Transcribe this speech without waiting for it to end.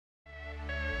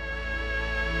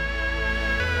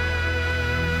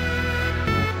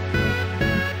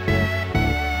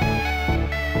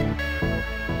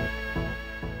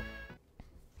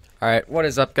Alright, what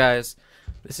is up, guys?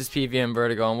 This is PVM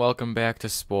Vertigo, and welcome back to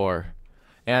Spore.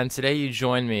 And today you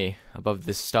join me above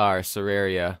this star,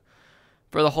 Soraria,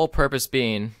 for the whole purpose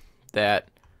being that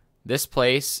this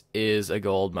place is a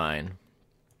gold mine.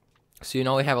 So you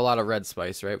know we have a lot of red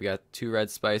spice, right? We got 2 red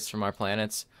spice from our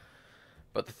planets.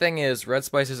 But the thing is, red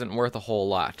spice isn't worth a whole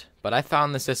lot. But I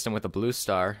found the system with a blue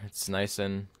star. It's nice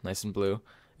and blue.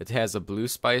 It has a blue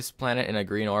spice planet in a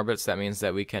green orbit, so that means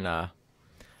that we can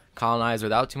colonize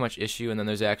without too much issue. And then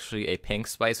there's actually a pink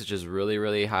spice, which is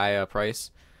really high price,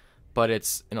 but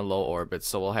it's in a low orbit,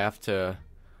 so we'll have to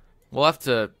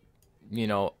you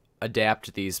know,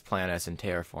 adapt these planets and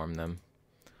terraform them,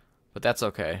 but that's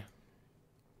okay.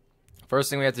 First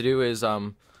thing we have to do is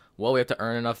well, we have to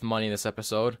earn enough money this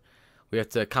episode. We have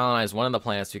to colonize one of the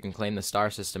planets so we can claim the star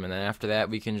system, and then after that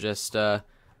we can just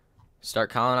start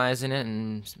colonizing it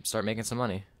and start making some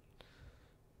money.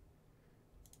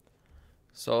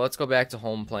 So let's go back to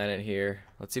home planet here.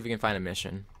 Let's see if we can find a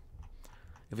mission.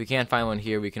 If we can't find one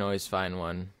here, we can always find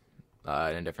one in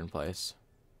a different place.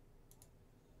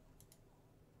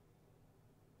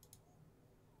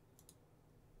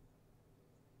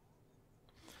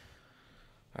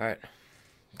 Alright.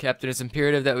 Captain, it's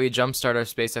imperative that we jumpstart our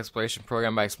space exploration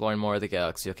program by exploring more of the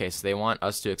galaxy. Okay, so they want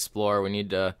us to explore. We need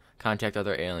to contact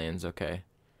other aliens. Okay.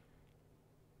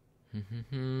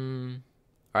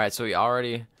 Alright, so we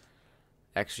already...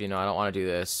 Actually, no, I don't want to do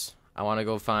this. I want to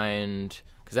go find...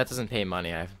 Because that doesn't pay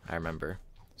money, I remember.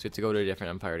 So we have to go to a different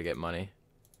empire to get money.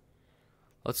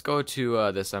 Let's go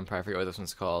to this empire. I forget what this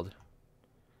one's called.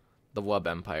 The Wub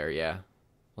Empire, yeah.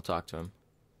 We'll talk to him.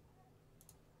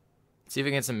 Let's see if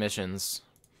we can get some missions.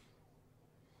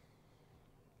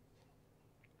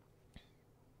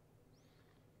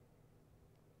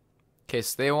 Okay,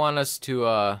 so they want us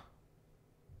to,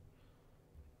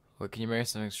 What, can you make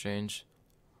some exchange?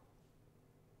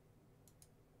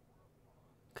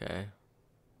 Okay.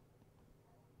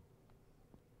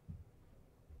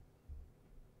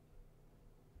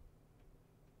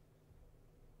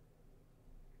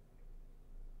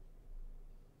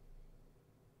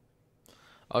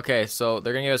 Okay, so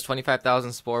they're gonna give us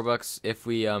 25,000 Spore bucks if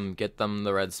we get them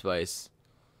the red spice.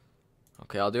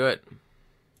 Okay, I'll do it.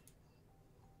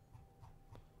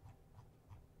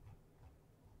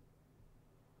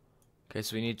 Okay,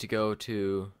 so we need to go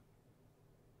to...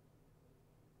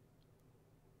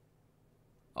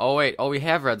 Oh wait, oh, we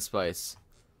have red spice.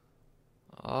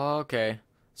 Okay,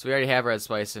 so we already have red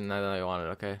spice and now they want it.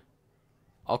 Okay.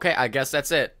 Okay, I guess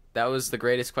that's it. That was the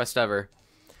greatest quest ever.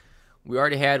 We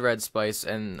already had red spice,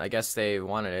 and I guess they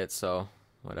wanted it, so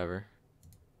whatever.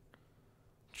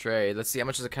 Trade. Let's see, how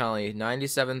much is a colony?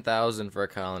 97,000 for a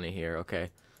colony here. Okay.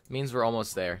 Means we're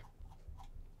almost there.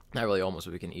 Not really almost,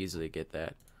 but we can easily get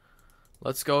that.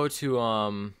 Let's go to,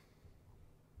 let's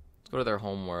go to their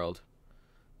home world.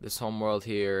 This home world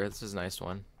here, this is a nice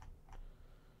one.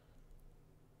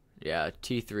 Yeah,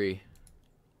 T3.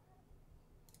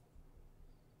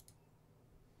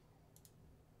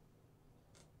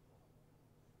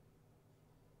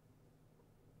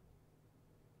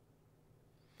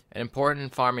 An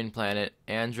important farming planet,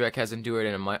 Andrek has endured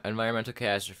an environmental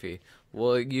catastrophe.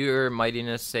 Will your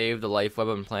mightiness save the life web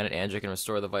on planet Andrek and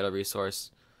restore the vital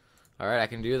resource? Alright, I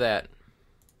can do that.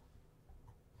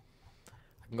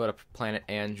 I can go to planet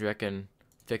Andrek and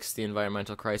fix the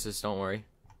environmental crisis, don't worry.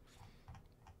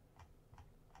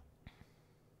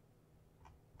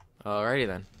 Alrighty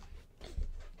then.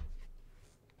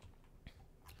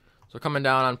 So coming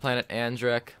down on planet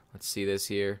Andrek, let's see this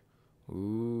here.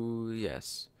 Ooh,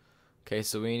 yes. Okay,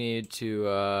 so we need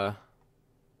to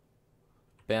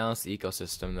balance the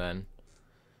ecosystem then.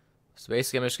 So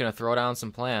basically I'm just going to throw down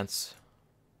some plants.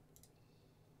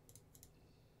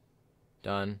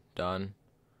 Done.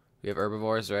 We have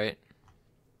herbivores, right?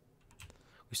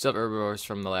 We still have herbivores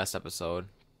from the last episode.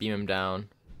 Beam them down.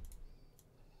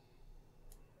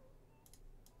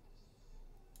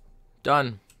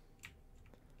 Done.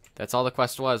 That's all the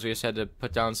quest was. We just had to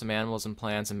put down some animals and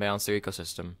plants and balance their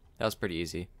ecosystem. That was pretty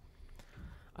easy.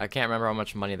 I can't remember how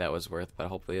much money that was worth, but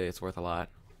hopefully it's worth a lot.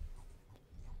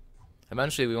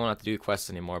 Eventually we won't have to do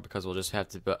quests anymore because we'll just have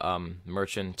to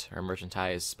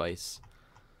merchantize spice.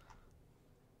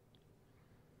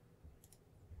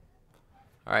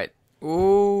 Alright.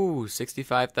 Ooh,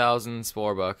 65,000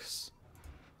 Spore bucks.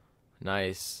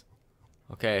 Nice.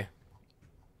 Okay.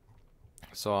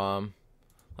 So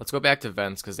let's go back to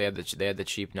Vents because they had the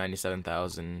cheap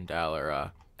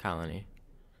 $97,000 colony.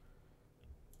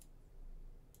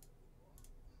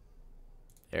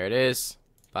 There it is.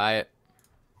 Buy it.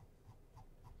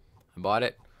 I bought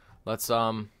it. Let's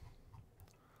head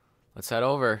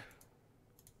over.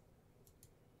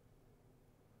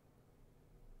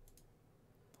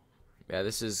 Yeah,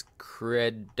 this is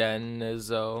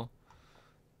credenzo.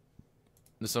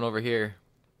 This one over here,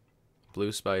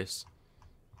 blue spice.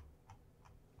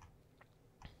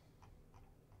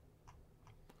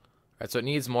 Alright, so it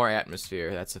needs more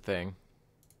atmosphere. That's the thing.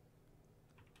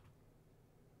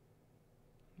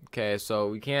 Okay, so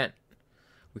we can't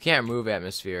remove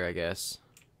atmosphere, I guess.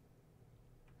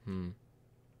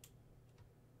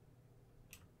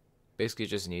 Basically, it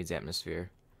just needs atmosphere.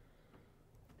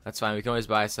 That's fine. We can always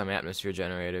buy some atmosphere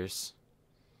generators.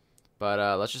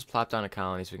 But let's just plop down a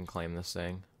colony so we can claim this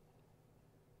thing.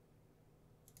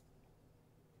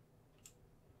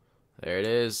 There it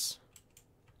is.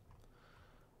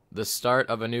 The start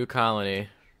of a new colony.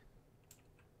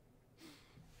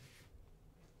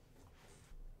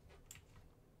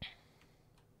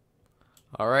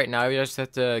 Alright, now we just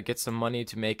have to get some money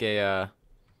to make a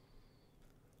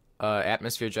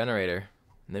atmosphere generator.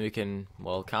 And then we can,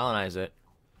 well, colonize it.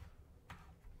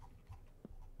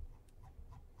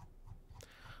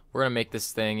 We're gonna make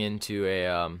this thing into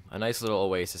a nice little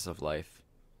oasis of life.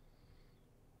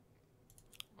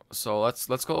 So let's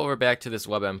go over back to this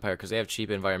web empire because they have cheap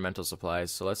environmental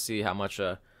supplies. So let's see how much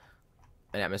an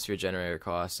atmosphere generator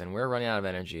costs, and we're running out of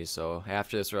energy. So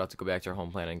after this, we'll have to go back to our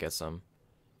home planet and get some.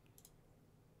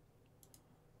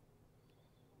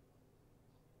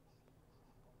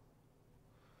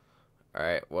 All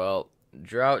right. Well,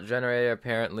 drought generator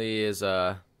apparently is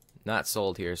not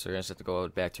sold here, so we're gonna have to go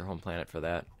back to our home planet for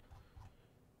that.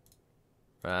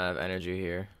 Run out of energy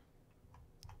here.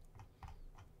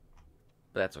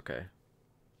 But that's okay.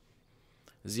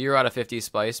 0 out of 50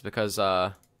 spice because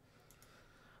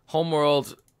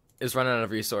Homeworld is running out of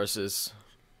resources.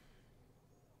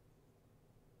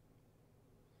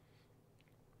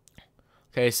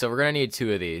 Okay, so we're gonna need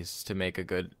 2 of these to make a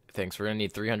good thing. So we're gonna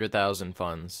need 300,000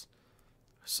 funds.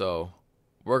 So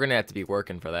we're gonna have to be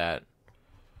working for that.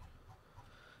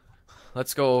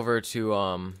 Let's go over to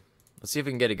let's see if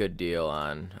we can get a good deal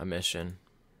on a mission.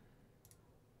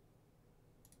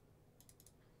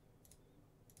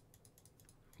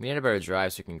 We need a better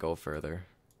drive so we can go further.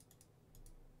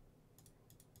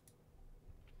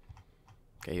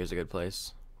 Okay, here's a good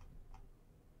place.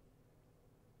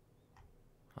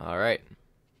 Alright.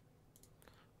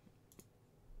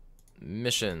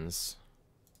 Missions.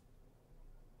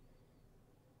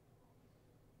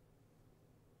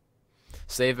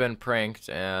 So they've been pranked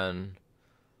and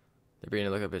they're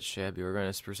beginning to look a bit shabby. We're going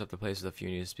to spruce up the place with a few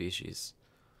new species.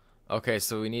 Okay,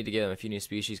 so we need to get them a few new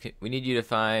species. We need you to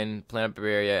find planet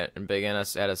Bavaria and begin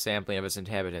us at a sampling of its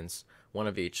inhabitants. 1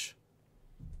 of each.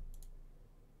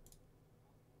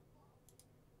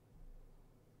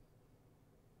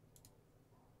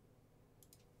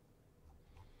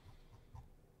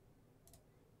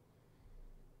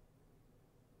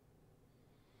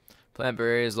 Planet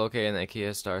Bavaria is located in the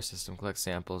IKEA star system. Collect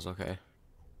samples. Okay.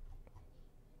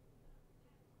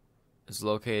 It's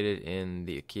located in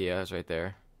the IKEA. It's right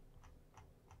there.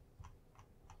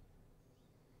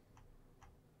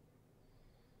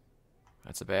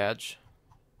 That's a badge.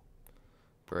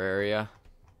 Bavaria.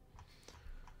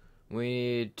 We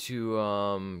need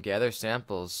to gather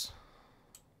samples.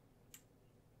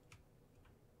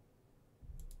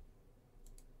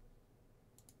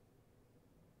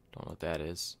 Don't know what that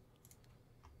is.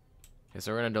 Okay,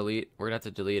 so we're gonna have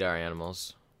to delete our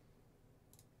animals.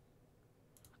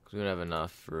 Cause we don't have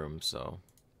enough room, so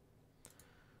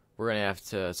we're gonna have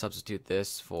to substitute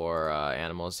this for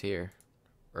animals here.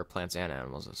 Or plants and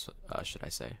animals, should I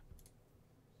say.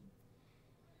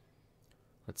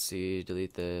 Let's see,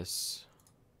 delete this,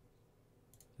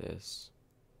 this,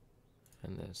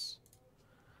 and this.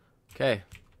 Okay.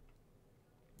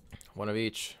 1 of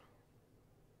each.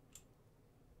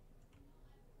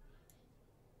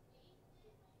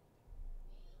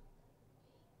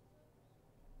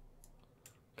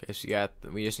 Okay, so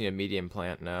we just need a medium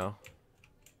plant now.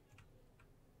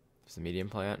 Is the medium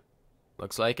plant?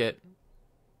 Looks like it.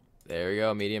 There we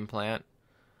go, medium plant.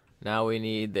 Now we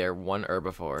need their 1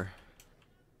 herbivore.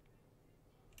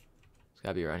 It's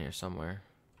gotta be around here somewhere.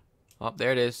 Oh,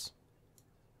 there it is.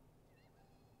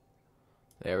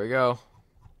 There we go.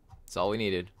 That's all we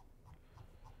needed.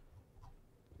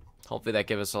 Hopefully that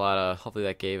gave us a lot of. Hopefully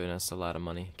that gave us a lot of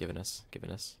money. Giving us.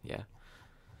 Yeah.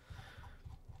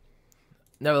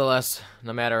 Nevertheless,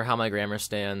 no matter how my grammar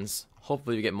stands,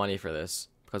 hopefully we get money for this.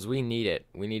 Because we need it.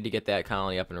 We need to get that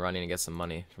colony up and running and get some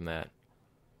money from that.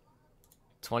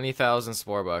 20,000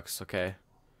 spore bucks, okay.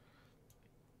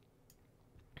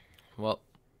 Well,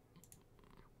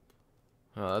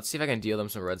 let's see if I can deal them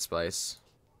some red spice.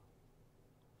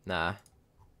 Nah.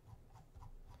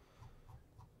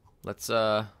 Let's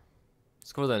go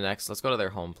to the next. Let's go to their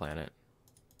home planet.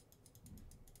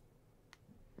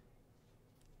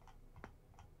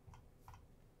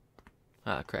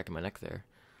 Ah, cracking my neck there.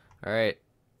 Alright.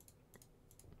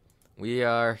 We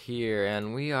are here,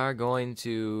 and we are going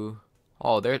to...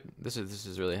 Oh, there. This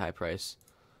is really high price.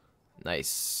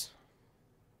 Nice.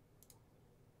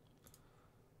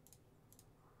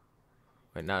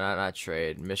 Wait, not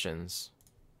trade. Missions.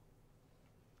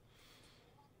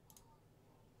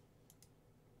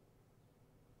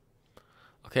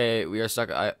 Okay, we are stuck.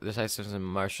 This has some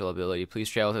martial ability. Please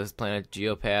travel to this planet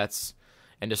Geopats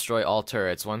and destroy all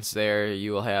turrets. Once there,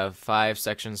 you will have 5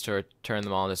 sections to turn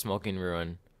them all into smoking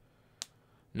ruin.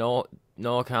 No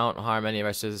account harm any of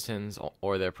our citizens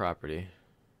or their property.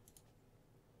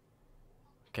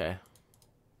 Okay.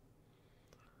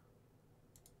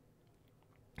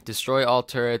 Destroy all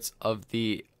turrets of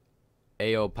the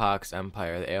Aopox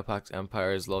Empire. The Aopox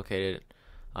Empire is located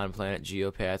on planet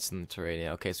Geopats in the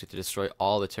Terrania. Okay, so we have to destroy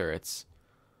all the turrets.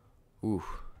 Ooh.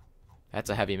 That's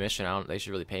a heavy mission. They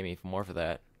should really pay me more for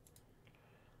that.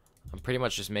 I'm pretty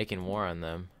much just making war on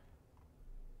them.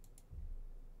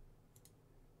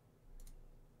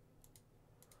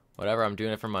 Whatever, I'm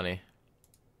doing it for money.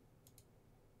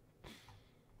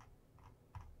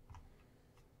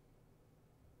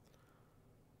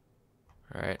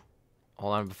 Alright.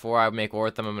 Hold on, before I make war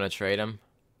with them, I'm gonna trade them.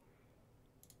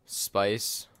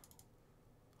 Spice.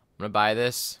 I'm gonna buy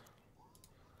this.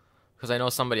 Because I know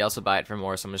somebody else will buy it for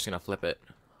more, so I'm just gonna flip it.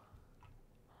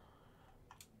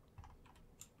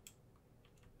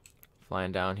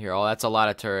 Flying down here. Oh, that's a lot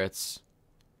of turrets.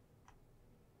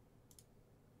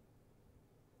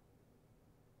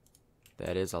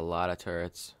 That is a lot of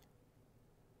turrets.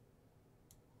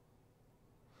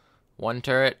 One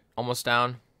turret, almost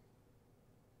down.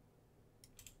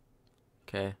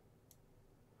 Okay.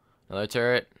 Another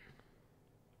turret.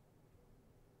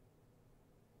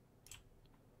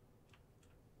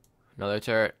 Another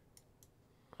turret.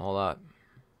 Hold up.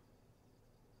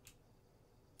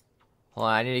 Hold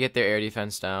on, I need to get their air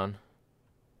defense down.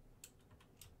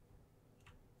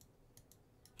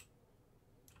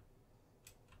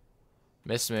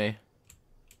 Miss me.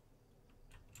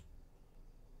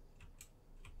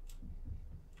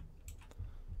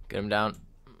 Get him down.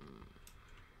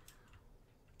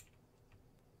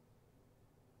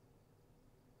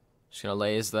 Just gonna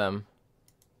laze them.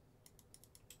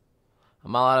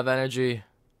 I'm all out of energy.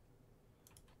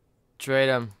 Trade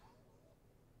him.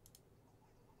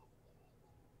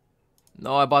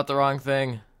 No, I bought the wrong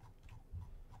thing.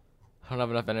 I don't have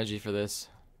enough energy for this.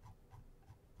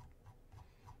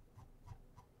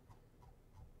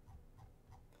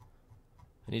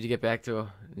 I need to get back to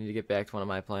one of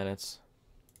my planets.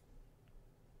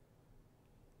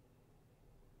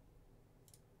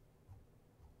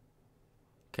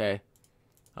 Okay.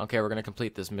 Okay, we're gonna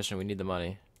complete this mission. We need the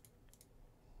money.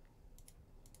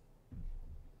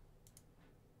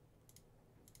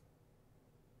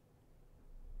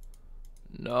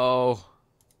 No.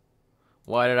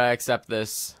 Why did I accept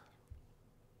this?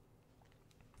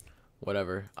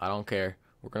 Whatever. I don't care.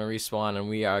 We're gonna respawn and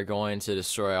we are going to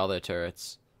destroy all their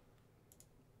turrets.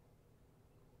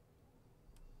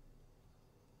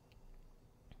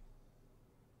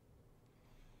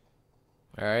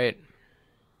 Alright.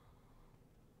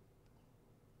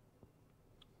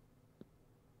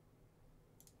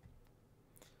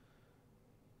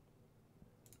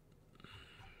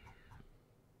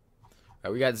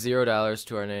 Alright, we got $0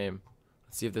 to our name.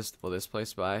 Let's see if will this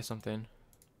place buy something?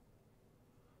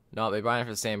 No, they're buying it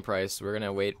for the same price. We're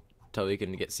gonna wait till we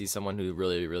can see someone who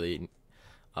really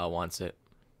wants it.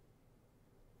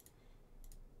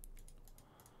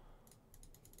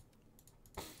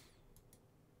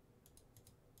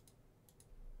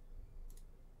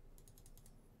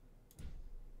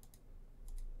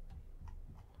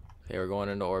 Okay, we're going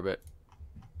into orbit.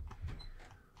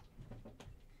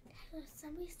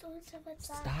 Somebody's throwing stuff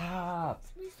outside. Stop!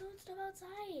 Somebody's throwing stuff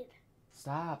outside.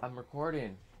 Stop! I'm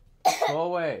recording. Go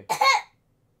away.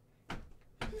 Told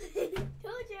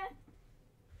ya.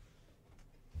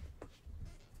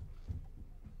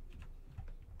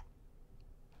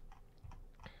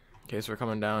 Okay, so we're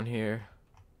coming down here.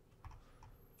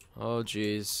 Oh,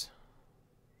 jeez.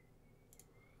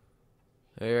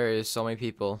 There is so many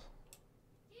people.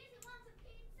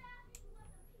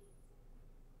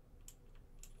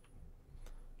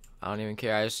 I don't even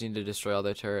care. I just need to destroy all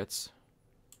their turrets.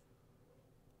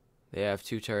 They have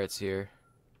 2 turrets here.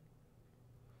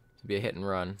 It'll be a hit and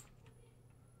run.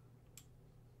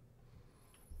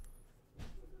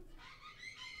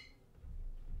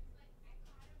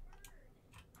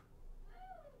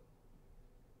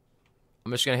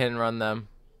 I'm just gonna hit and run them.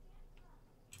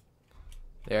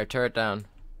 There, turret down.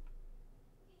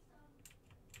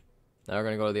 Now we're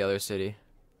gonna go to the other city.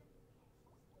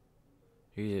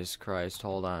 Jesus Christ,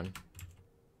 hold on.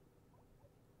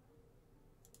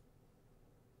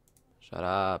 Shut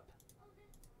up.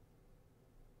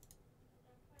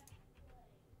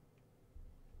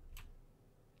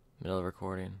 Middle of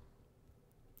recording.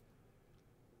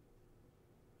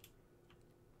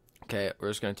 Okay, we're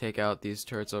just gonna take out these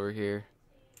turrets over here.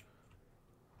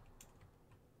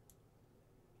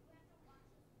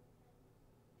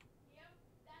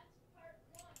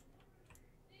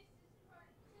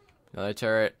 Another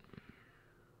turret.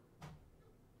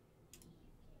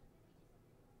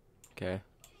 Okay.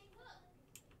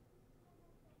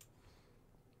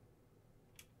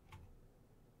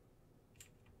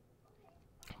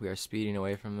 We are speeding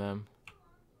away from them.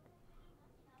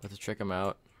 Let's trick them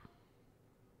out.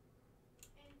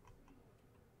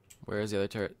 Where is the other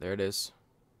turret? There it is.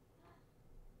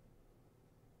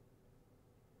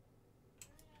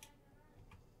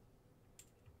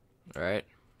 Alright.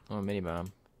 Oh, mini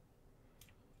bomb.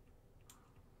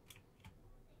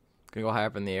 Gonna go high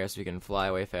up in the air so we can fly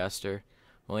away faster.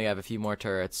 We only have a few more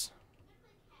turrets.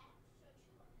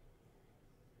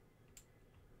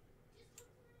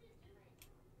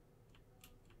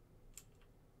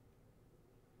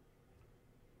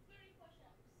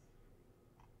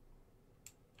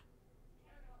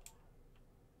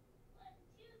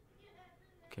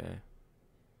 Okay.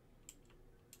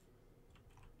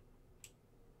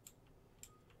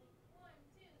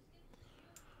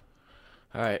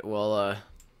 Alright, well,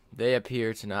 they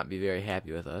appear to not be very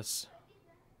happy with us.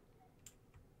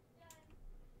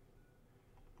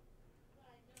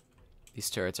 These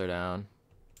turrets are down.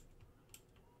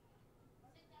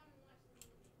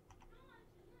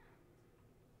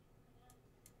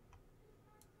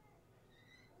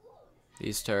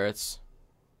 These turrets.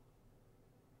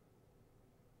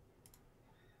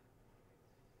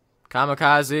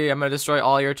 Kamikaze, I'm gonna destroy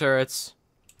all your turrets.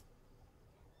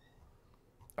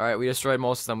 Alright, we destroyed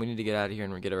most of them. We need to get out of here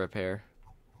and get a repair.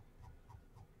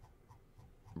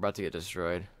 We're about to get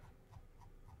destroyed.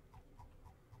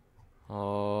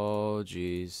 Oh,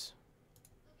 jeez.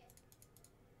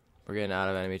 We're getting out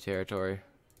of enemy territory.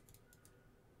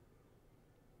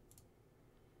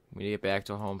 We need to get back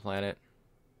to a home planet.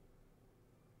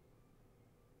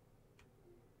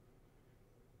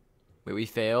 Wait, we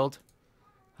failed?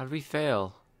 How did we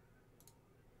fail?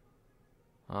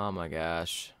 Oh my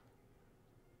gosh.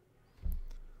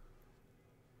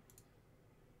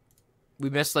 We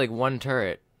missed like one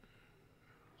turret.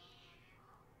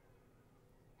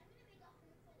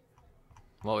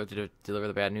 Well, we have to deliver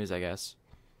the bad news, I guess.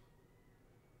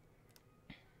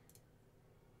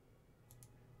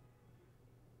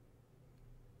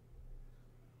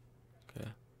 Okay.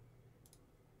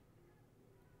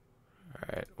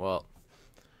 Alright, well.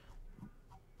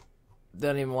 They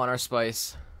don't even want our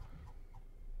spice.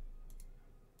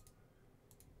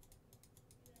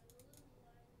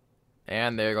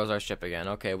 And there goes our ship again.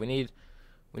 Okay, we need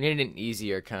an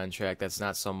easier contract that's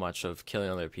not so much of killing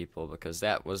other people, because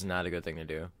that was not a good thing to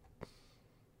do.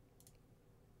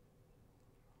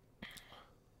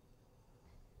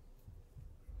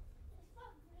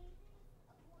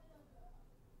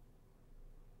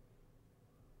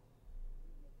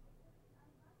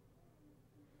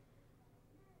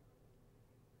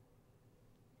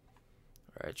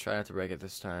 Alright, try not to break it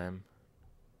this time.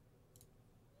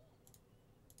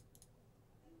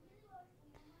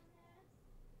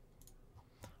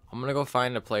 I'm gonna go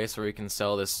find a place where we can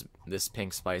sell this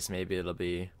pink spice. Maybe it'll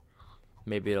be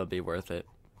worth it.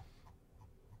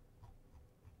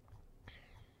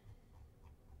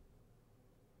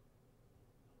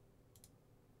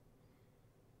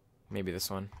 Maybe this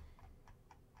one.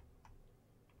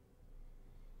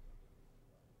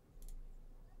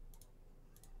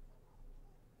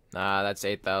 Nah, that's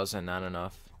 8,000, not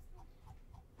enough.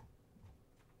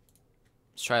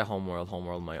 Let's try Homeworld.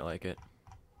 Homeworld might like it.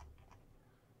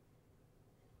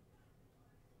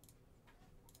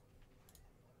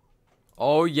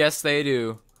 Oh, yes, they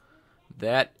do.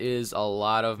 That is a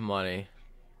lot of money.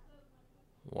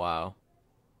 Wow.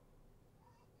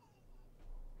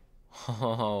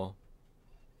 Oh.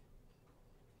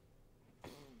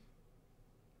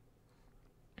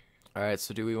 Alright,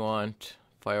 so do we want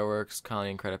fireworks,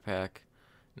 colony, and credit pack?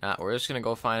 Nah, we're just gonna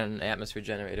go find an atmosphere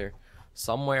generator.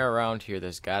 Somewhere around here,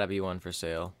 there's gotta be one for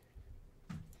sale.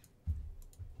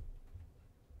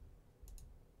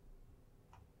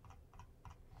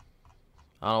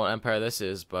 I don't know what empire this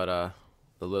is, but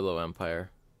the Lilo Empire.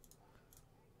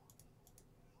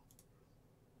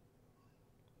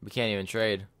 We can't even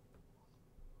trade.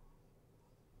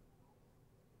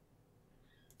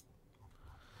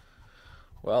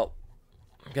 Well,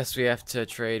 I guess we have to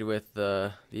trade with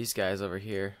these guys over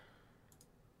here.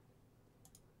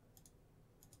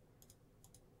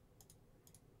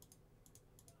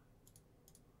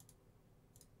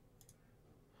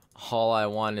 all I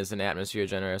want is an atmosphere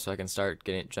generator so I can start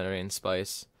generating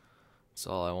spice. That's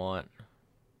all I want.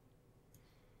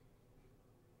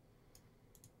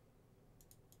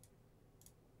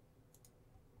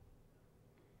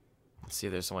 Let's see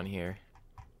if there's one here.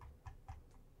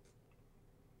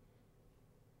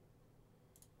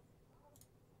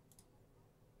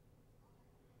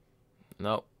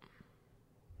 Nope.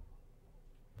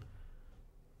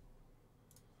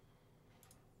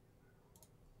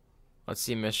 Let's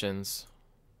see missions.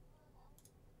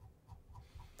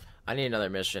 I need another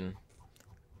mission.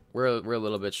 We're a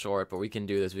little bit short, but we can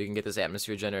do this. We can get this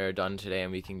atmosphere generator done today,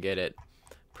 and we can get it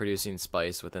producing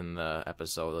spice within the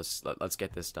episode. Let's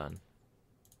get this done.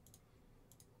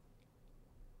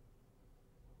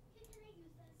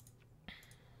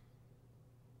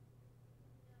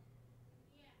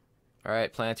 All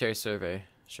right, planetary survey.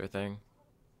 Sure thing.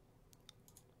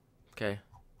 Okay.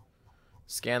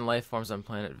 Scan life forms on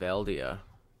planet Valdia.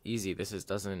 Easy. This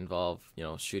doesn't involve,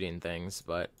 shooting things,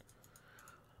 but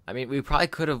I mean, we probably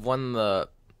could have won the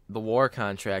war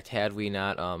contract had we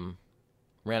not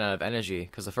ran out of energy,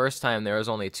 because the first time there was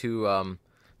only 2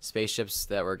 spaceships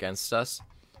that were against us.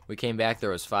 We came back,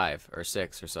 there was 5 or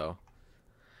 6 or so.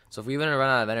 So if we wouldn't have run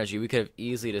out of energy, we could have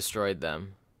easily destroyed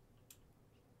them.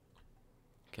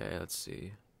 Okay, let's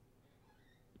see.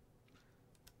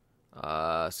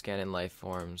 Scanning life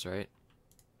forms, right?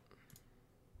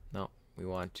 No, we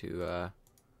want to,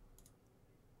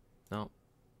 no.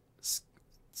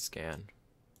 Scan.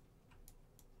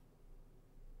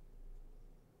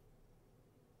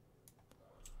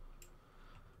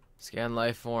 Scan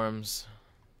life forms.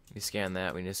 We scan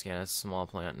that. We need to scan a small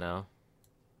plant now.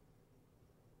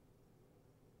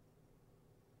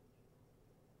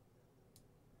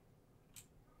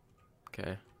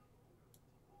 Okay.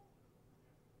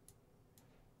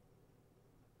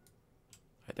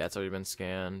 Right, that's already been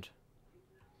scanned.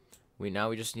 We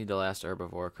just need the last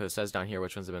herbivore, because it says down here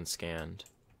which ones have been scanned.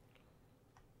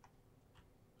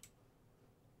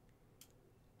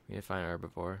 We need to find an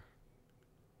herbivore.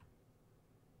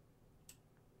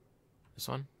 This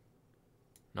one?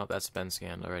 Nope, that's been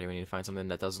scanned already. We need to find something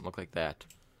that doesn't look like that.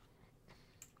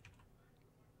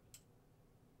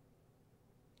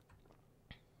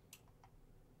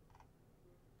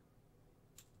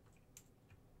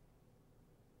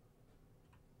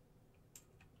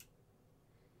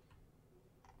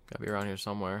 Gotta be around here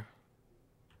somewhere.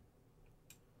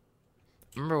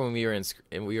 Remember when we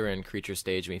were in creature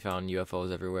stage and we found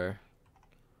UFOs everywhere?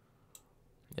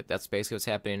 Yep, that's basically what's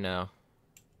happening now.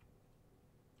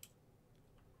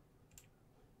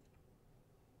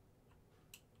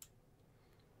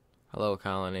 Hello,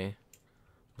 colony.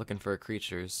 Looking for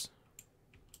creatures.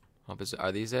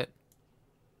 Are these it?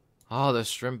 Oh, the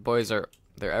shrimp boys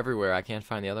they're everywhere. I can't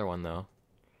find the other one though.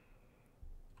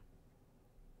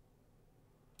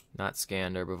 Not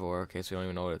scanned herbivore. Okay, so we don't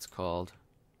even know what it's called.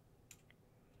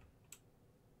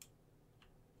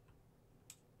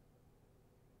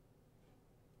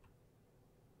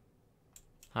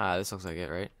 Ah, this looks like it,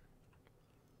 right?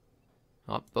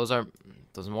 Oh, those are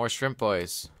more shrimp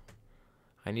boys.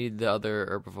 I need the other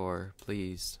herbivore,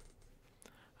 please.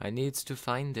 I needs to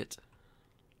find it.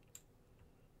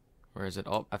 Where is it?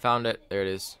 Oh, I found it. There it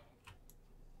is.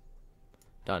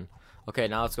 Done. Okay,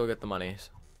 now let's go get the money.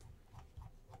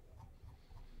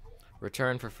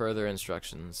 Return for further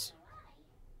instructions.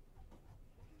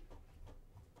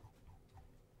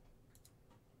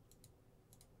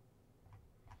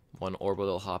 One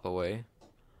orbital hop away.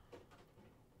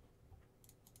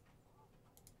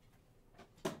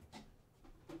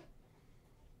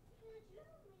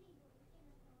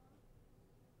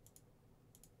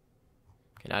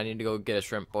 Okay, now I need to go get a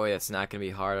shrimp boy. That's not going to be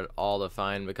hard at all to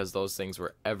find because those things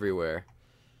were everywhere.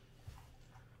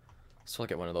 So I'll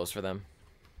get one of those for them.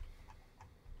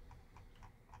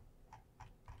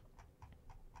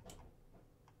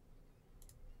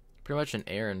 Pretty much an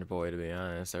errand boy, to be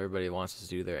honest. Everybody wants us to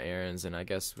do their errands, and I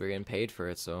guess we're getting paid for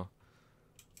it, so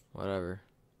whatever.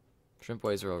 Shrimp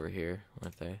boys are over here,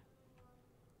 aren't they?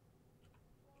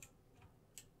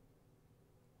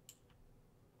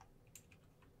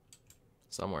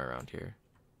 Somewhere around here.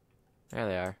 There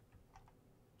they are.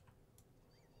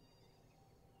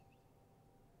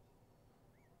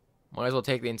 Might as well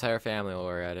take the entire family while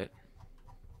we're at it.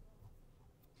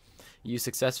 You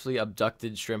successfully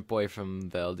abducted Shrimp Boy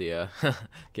from Valdia.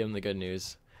 Give him the good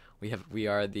news. We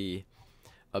are the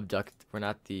we're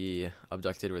not the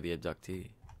abducted, we're the abductee.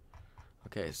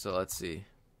 Okay, so let's see.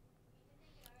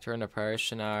 Turn to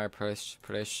parishioner, parish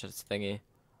thingy.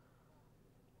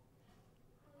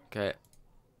 Okay.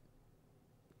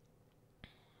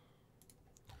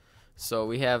 So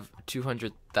we have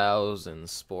 200,000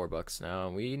 spore bucks now.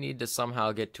 We need to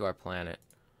somehow get to our planet.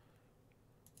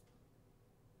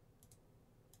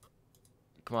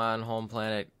 Come on, home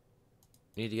planet.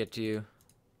 Need to get to you.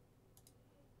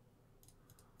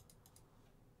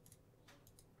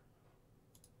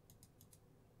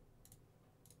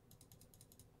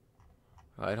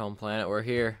 Alright, home planet, we're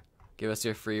here. Give us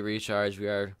your free recharge. We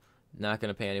are not going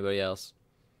to pay anybody else.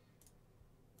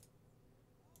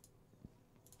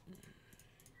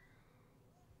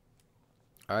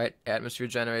 Alright, atmosphere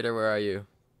generator, where are you?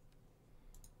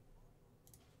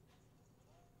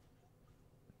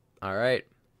 Alright.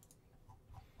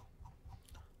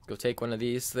 Let's go take one of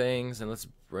these things and let's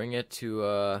bring it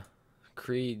to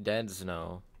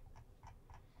Credenzno.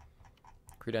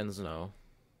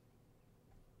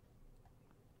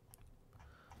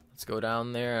 Let's go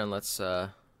down there and let's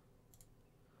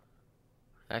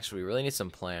actually we really need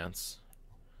some plants.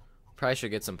 Probably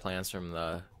should get some plants from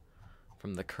the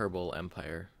Kerbal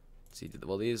Empire. Let's see,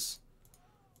 well these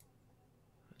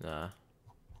nah.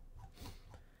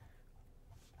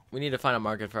 We need to find a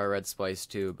market for our red spice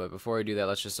too, but before we do that,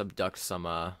 let's just abduct some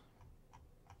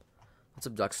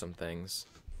things.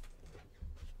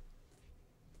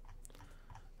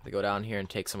 We go down here and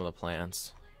take some of the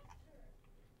plants.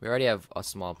 We already have a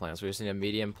small plant, so we just need a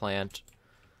medium plant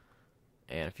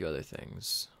and a few other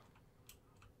things.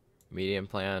 Medium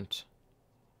plant,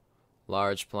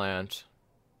 large plant.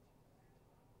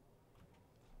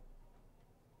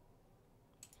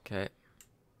 Okay.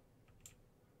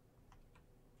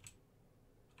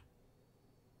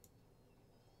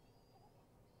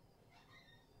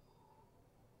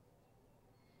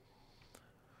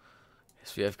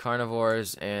 So we have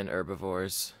carnivores and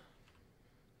herbivores.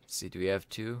 Let's see, do we have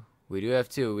two? We do have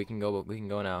two. We can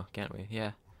go now, can't we?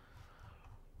 Yeah.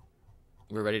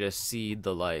 We're ready to seed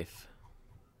the life.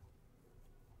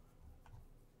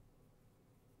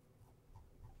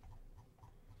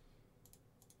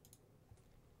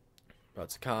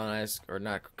 About to colonize, or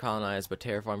not colonize, but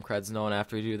terraform Credenzno, and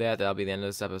after we do that, that'll be the end of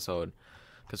this episode.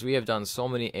 Because we have done so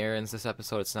many errands this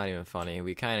episode, it's not even funny.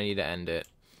 We kind of need to end it.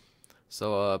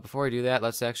 So, before we do that,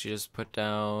 let's actually just put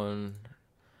down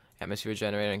atmosphere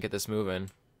generator and get this moving.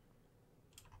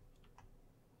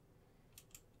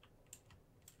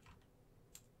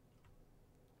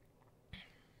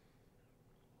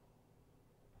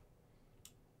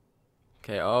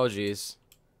 Okay, oh jeez.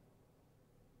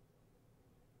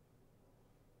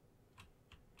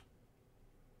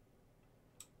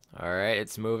 Alright,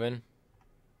 it's moving.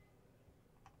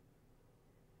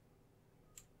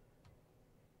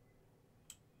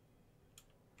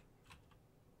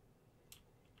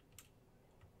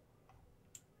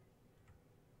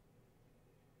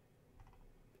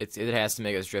 It has to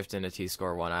make us drift into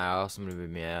T-score 1. I also am gonna be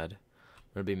mad.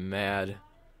 I'm gonna be mad.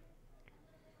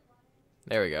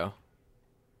 There we go.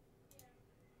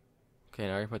 Okay,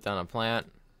 now we put down a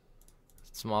plant.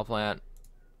 Small plant.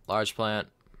 Large plant.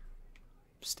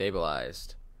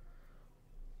 Stabilized.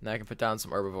 Now I can put down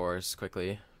some herbivores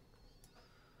quickly.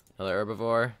 Another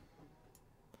herbivore.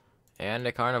 And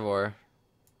a carnivore.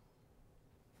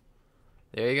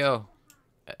 There you go.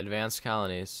 Advanced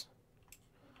colonies.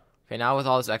 Okay, now with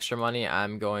all this extra money,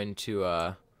 I'm going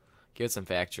to give it some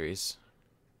factories.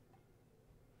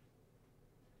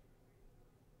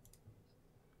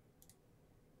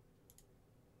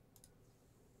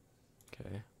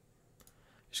 Okay.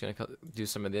 Just gonna do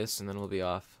some of this and then we'll be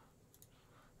off.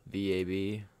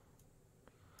 VAB.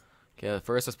 Okay,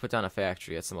 first let's put down a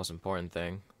factory. That's the most important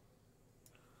thing.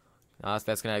 Now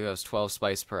that's gonna give us 12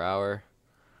 spice per hour.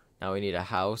 Now we need a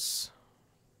house.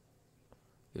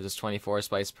 Gives us 24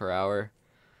 spice per hour.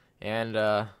 And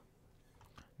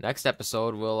next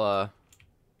episode we'll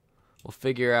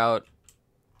figure out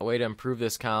a way to improve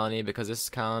this colony, because this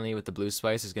colony with the blue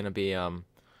spice is gonna be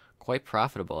quite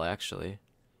profitable actually.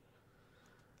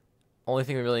 Only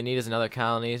thing we really need is another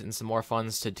colony and some more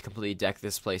funds to completely deck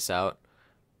this place out.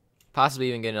 Possibly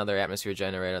even get another atmosphere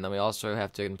generator, and then we also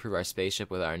have to improve our spaceship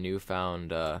with our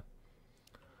newfound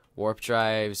warp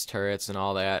drives, turrets, and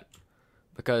all that.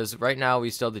 Because right now we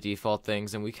still have the default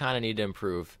things, and we kind of need to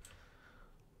improve.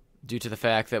 Due to the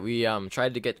fact that we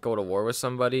tried to go to war with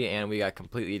somebody, and we got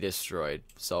completely destroyed.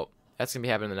 So, that's going to be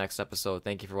happening in the next episode.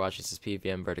 Thank you for watching. This is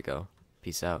PVM Vertigo.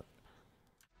 Peace out.